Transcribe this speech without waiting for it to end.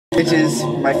which is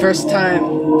my first time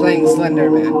playing Slender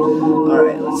Man.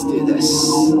 Alright, let's do this.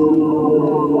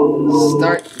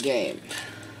 Start game.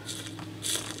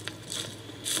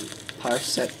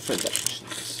 Parset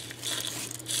Productions.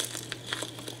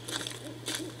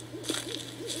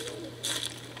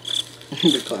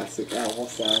 The classic owl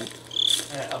sound.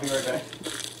 Alright, I'll be right back.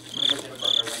 I'm gonna go get a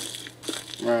burger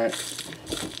ring. Alright.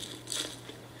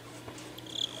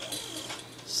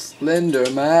 Slender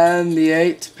Man, the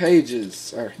 8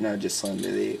 pages. Or, no, just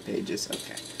Slender, the 8 pages.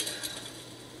 Okay.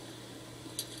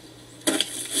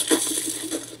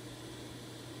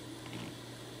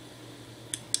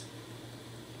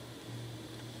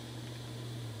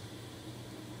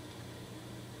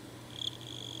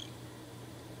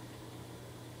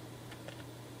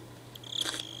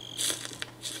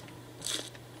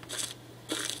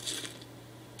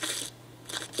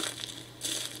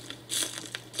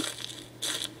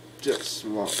 Just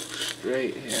walk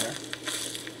straight here.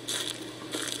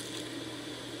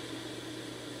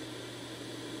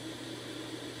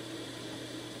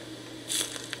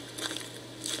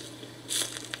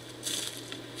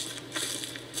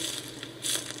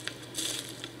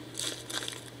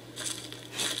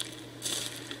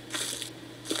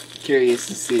 Curious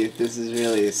to see if this is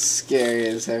really as scary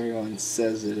as everyone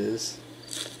says it is.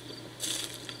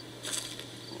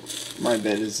 My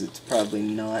bet is it's probably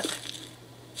not.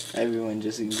 Everyone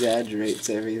just exaggerates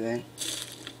everything.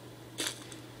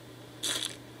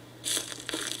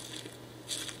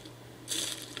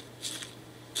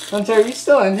 Hunter, are you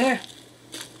still in here?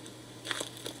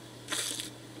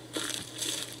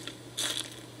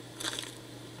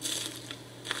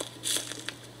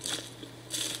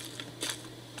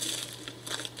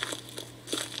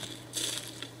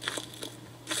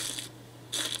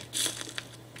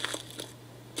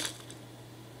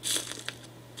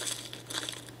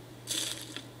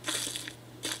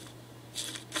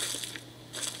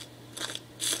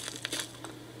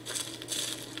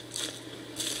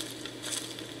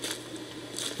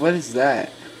 What is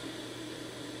that?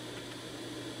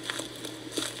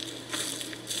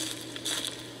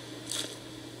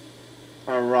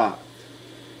 A rock.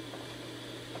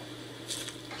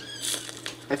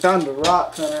 I found a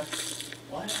rock, Hunter.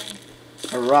 What?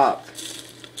 A rock.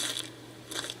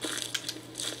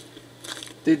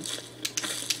 Did...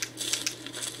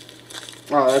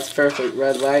 Oh, that's perfect.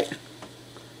 Red light.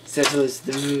 Settles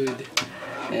the mood.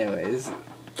 Anyways.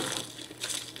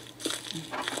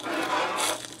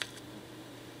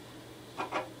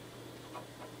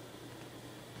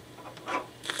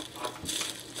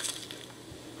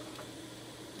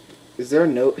 Is there a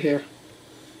note here?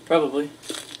 Probably.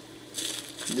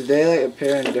 Did they like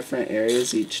appear in different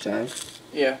areas each time?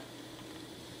 Yeah.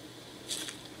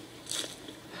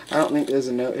 I don't think there's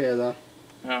a note here though.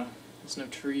 No. There's no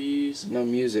trees. No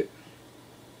music.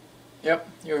 Yep,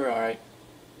 you were alright.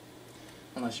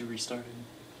 Unless you restarted.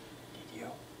 Did you?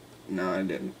 No, I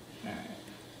didn't. Alright.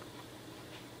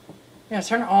 Yeah,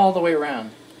 turn it all the way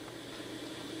around.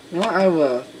 You know what, I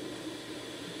will.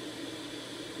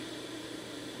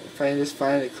 If I just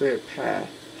find a clear path.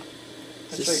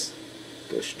 That's Just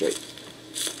go straight.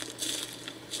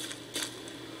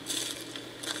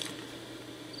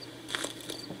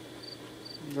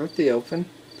 Is that the open?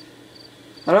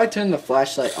 How do I turn the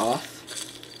flashlight off?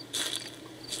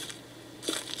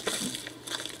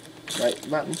 Right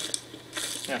button?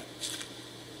 Yeah.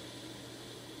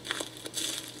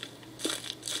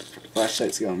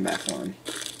 Flashlight's going back on.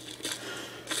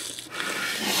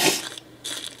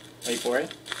 Wait for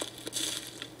it.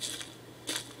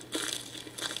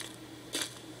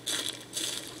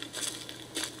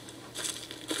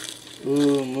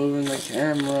 Ooh, moving the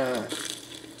camera.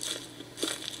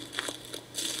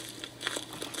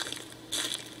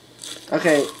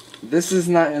 Okay, this is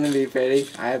not gonna be pretty.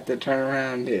 I have to turn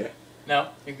around here. No,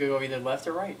 you could go either left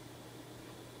or right.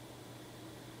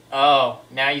 Oh,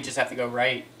 now you just have to go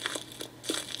right.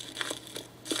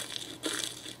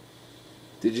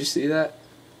 Did you see that?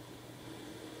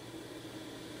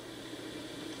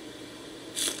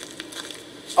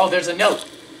 Oh, there's a note.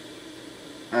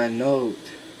 A note.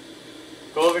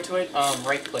 Go over to it,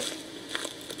 right click.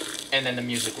 And then the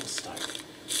music will start.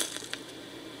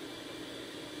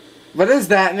 What does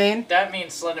that mean? That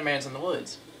means Slender Man's in the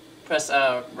woods. Press,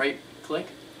 right click.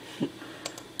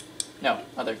 No,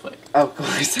 other click. Of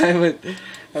course, I would.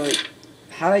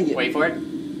 How do I get... Wait for it.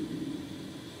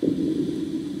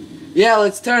 Yeah,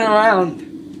 let's turn around.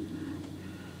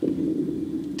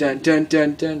 Dun dun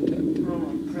dun dun dun.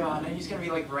 Oh god, he's gonna be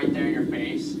like right there in your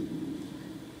face.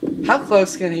 How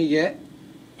close can he get?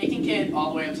 He can get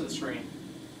all the way up to the screen.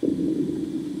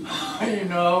 You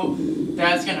know,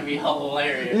 That's gonna be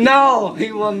hilarious. No,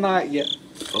 he will not get.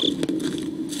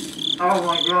 Oh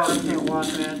my god, I can't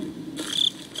watch, man.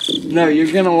 No,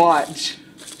 you're gonna watch.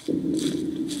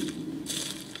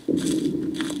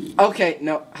 Okay,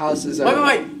 no, house is over.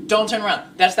 Wait. Don't turn around.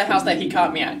 That's the house that he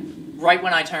caught me at. Right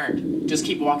when I turned. Just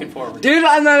keep walking forward. Dude,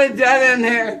 I'm not a dead end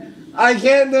here. I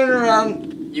can't turn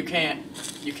around. You can't.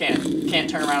 You can't. You can't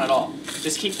turn around at all.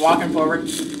 Just keep walking forward.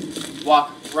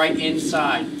 Walk right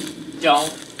inside.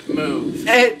 Don't move.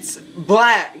 It's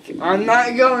black. I'm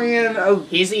not going in.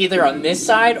 He's either on this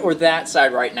side or that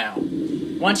side right now.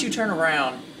 Once you turn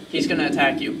around, he's gonna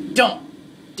attack you. Don't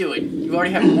do it. You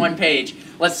already have one page.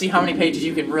 Let's see how many pages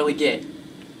you can really get.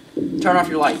 Turn off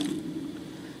your light.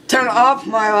 Turn off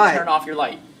my light. Turn off your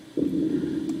light.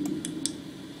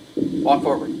 Walk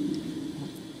forward.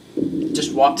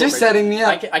 Just walk forward. Just setting me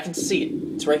up. I can see it.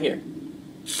 It's right here.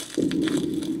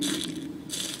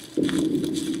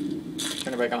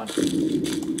 Turn it back on.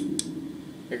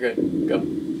 You're good. Go.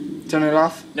 Turn it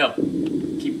off. No.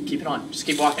 Keep it on. Just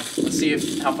keep walking. Let's see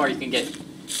how far you can get.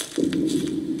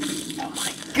 Oh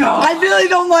my god. I really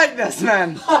don't like this,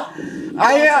 man.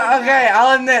 Okay,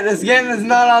 I'll admit, this game is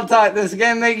not all talk. This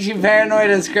game makes you paranoid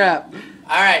as crap.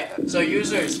 Alright, so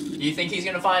users, do you think he's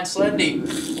gonna find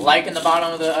Slendy? Like in the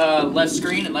bottom of the left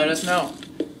screen and let us know.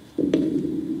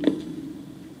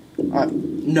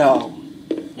 No.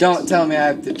 Don't tell me I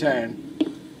have to turn.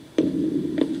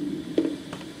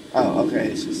 Oh, okay,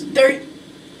 it's just... There.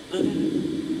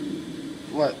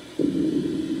 What?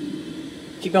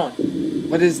 Keep going.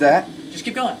 What is that? Just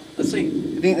keep going. Let's see.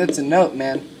 I think that's a note,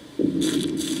 man.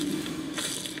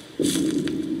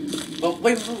 Well,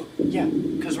 wait. Yeah,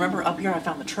 because remember up here I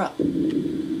found the truck.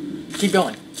 Keep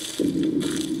going.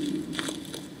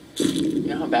 You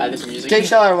know how bad this music In is?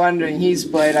 case y'all are wondering, he's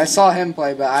played. I saw him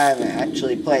play, but I haven't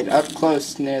actually played up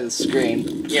close near the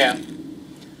screen. Yeah.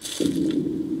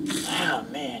 Oh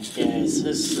man, guys,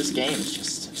 this game is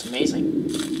just, it's amazing.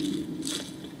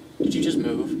 Did you just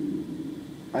move?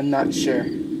 I'm not sure.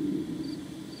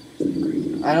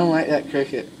 I don't like that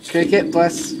cricket. Cricket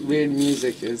plus weird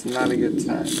music is not a good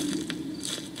time.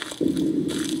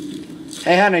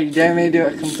 Hey Hunter, you dare me to do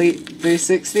a complete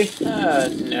 360?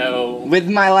 No. With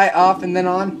my light off and then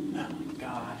on? Oh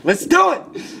god. Let's do it!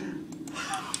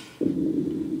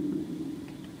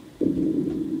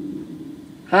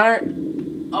 Hunter?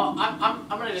 Oh, I'm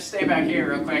gonna just stay back here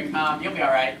real quick. You'll be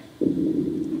alright.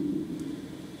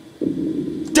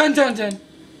 Dun dun dun!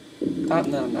 Oh,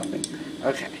 no, nothing.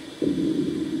 Okay. Do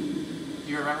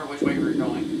you remember which way we were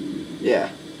going? Yeah.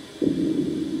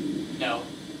 No.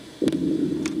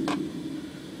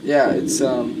 Yeah, it's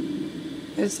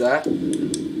that.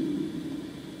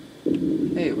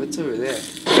 Hey, what's over there?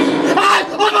 Ah!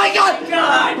 Oh my god!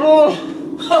 God!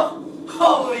 Oh!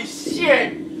 Holy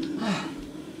shit!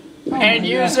 Oh And my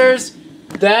users,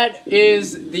 that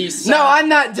is the sound. No, I'm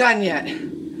not done yet.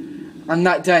 I'm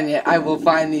not done yet. I will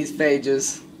find these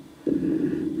pages.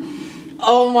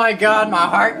 Oh my god, my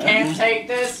heart can't take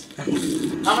this.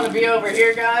 I'm gonna be over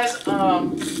here, guys.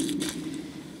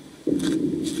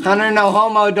 Hunter, no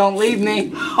homo, don't leave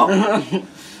me.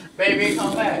 Baby,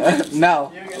 come back.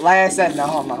 No, like I said, no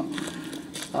homo.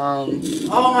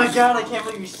 Oh my god, I can't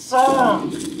believe you saw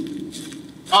him.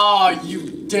 Oh, you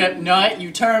dip nut, you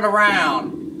turned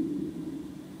around.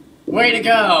 Way to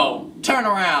go. Turn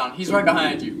around. He's right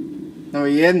behind you. No,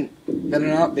 he didn't. Better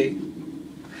not be.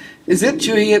 Is it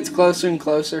true he gets closer and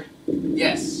closer?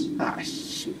 Yes. Ah,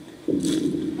 shoot.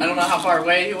 I don't know how far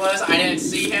away he was. I didn't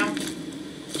see him.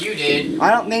 You did.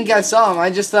 I don't think I saw him.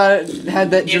 I just thought it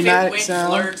had that dramatic If it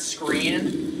sound. went blurred screen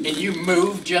and you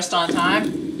moved just on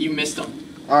time, you missed him.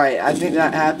 Alright, I think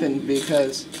that happened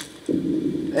because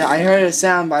I heard a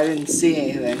sound but I didn't see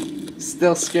anything.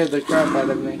 Still scared the crap out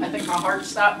of me. I think my heart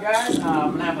stopped, guys.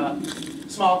 I'm gonna have a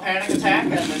small panic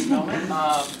attack at this moment.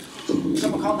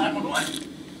 Someone call 911.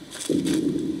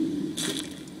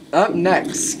 Up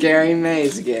next, scary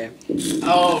maze game.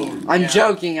 Oh. I'm yeah.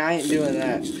 joking, I ain't doing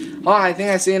that. Oh, I think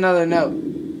I see another note.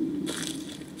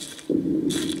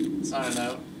 It's not a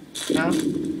note. No?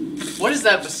 What is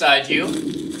that beside you?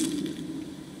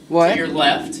 What? To your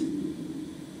left.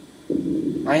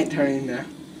 I ain't turning there.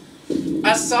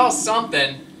 I saw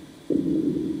something.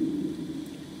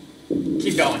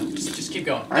 Keep going. Just keep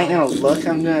going. I ain't gonna look,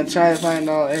 I'm gonna try to find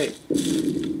all 8.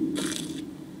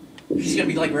 He's gonna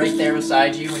be like right there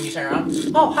beside you when you turn around.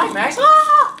 Oh, hi Max.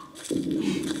 Ah!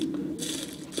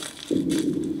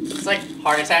 It's like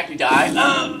heart attack, you die.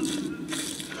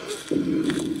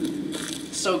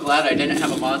 So glad I didn't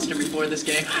have a monster before this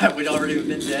game. I would already have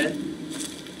been dead.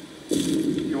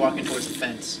 You're walking towards the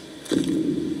fence.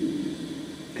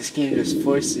 This game just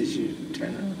forces you to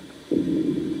turn around.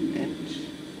 Inch.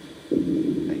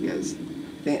 I guess.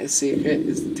 I think the secret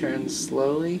is to turn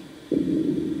slowly.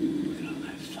 Look at all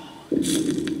that fog.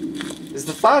 Is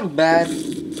the fog bad?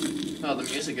 Oh, the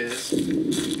music is.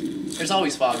 There's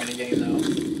always fog in a game, though.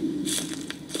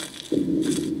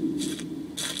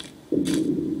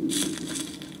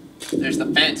 There's the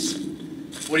fence.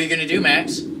 What are you gonna do,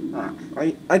 Max?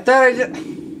 I thought I did.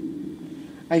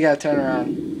 I gotta turn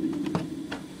around.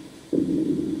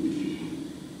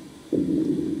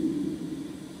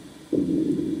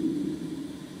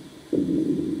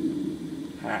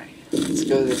 Alright, let's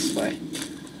go this way.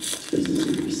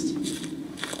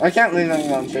 I can't believe I'm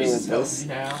going through with this.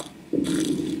 Now.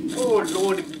 Oh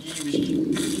Lord,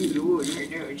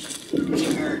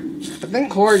 I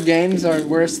think horror games are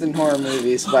worse than horror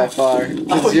movies by far.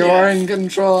 Because you're in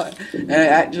control, and it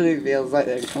actually feels like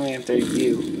they're coming after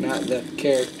you, not the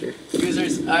character.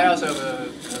 Users, I also have a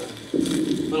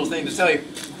little thing to tell you.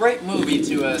 Great movie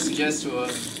to suggest to a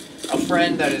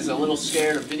friend that is a little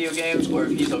scared of video games, or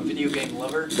if he's a video game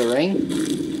lover. The Ring?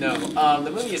 No. The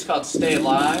movie is called Stay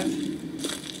Alive.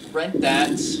 Rent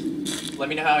that. Let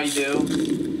me know how you do.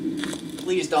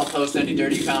 Please don't post any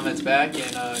dirty comments back,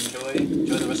 and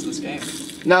enjoy the rest of this game.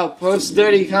 No, post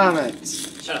dirty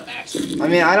comments. Shut up, Max. I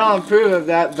mean, I don't approve of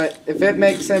that, but if it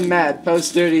makes him mad,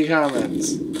 post dirty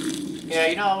comments. Yeah,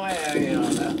 you know what?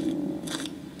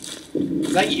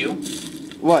 Is that you?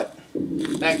 What?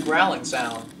 That growling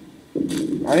sound.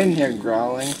 I didn't hear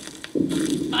growling.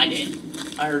 I did.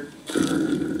 I heard.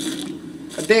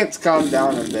 I think it's calmed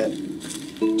down a bit.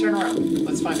 Turn around.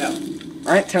 Let's find out.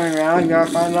 I ain't turning around, I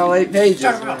gotta find all 8 pages.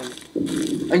 Turn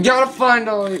around. I gotta find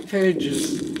all 8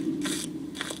 pages.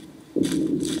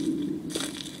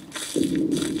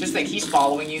 Just think he's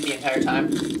following you the entire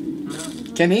time.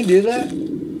 Can he do that?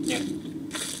 Yeah.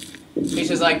 He's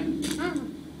just like,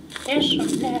 There's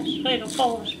some nice little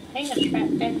boy's pants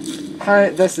right there.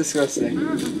 Alright, that's disgusting.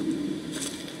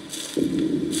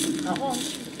 I want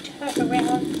you to turn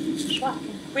around so I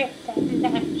can rip that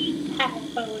nice high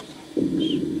boy's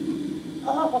hands.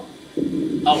 Oh,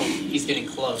 oh, he's getting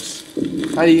close.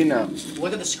 How do you know?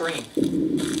 Look at the screen.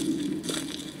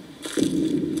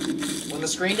 When the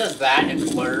screen does that and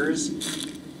blurs.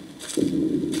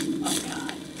 Oh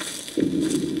god.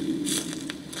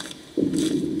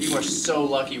 You are so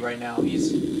lucky right now.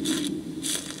 He's.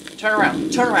 Turn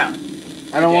around. Turn around.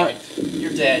 I don't want.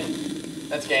 You're dead.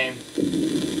 That's game.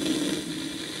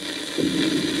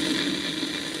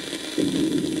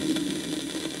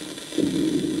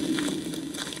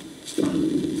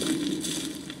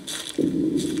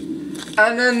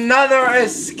 And another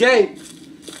escape!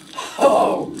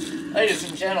 Oh, ladies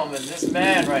and gentlemen, this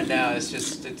man right now is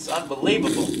it's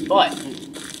unbelievable. But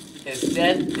his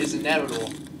death is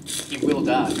inevitable. He will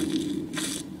die.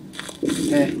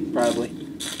 Probably.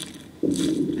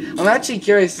 I'm actually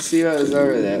curious to see what was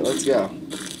over there. Let's go.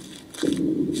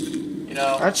 You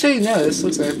know. Actually, no, this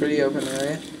looks like a pretty open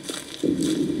area.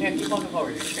 Yeah, keep walking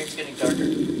forward. Your screen's getting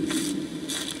darker.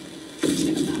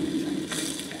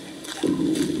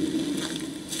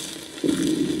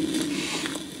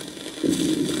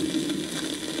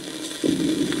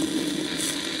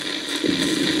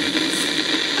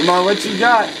 Come on, what you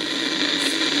got?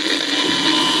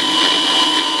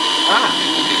 Ah!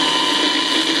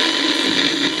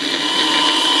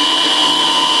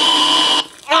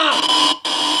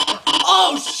 Ah!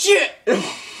 Oh shit!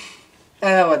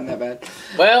 That wasn't that bad.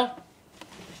 Well,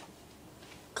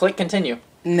 click continue.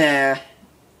 Nah.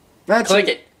 Click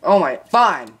it. Oh my,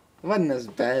 fine. It wasn't as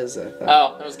bad as I thought.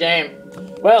 Oh, it was game.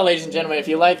 Well, ladies and gentlemen, if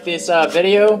you like this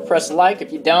video, press like.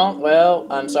 If you don't, well,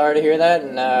 I'm sorry to hear that,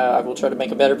 and I will try to make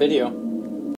a better video.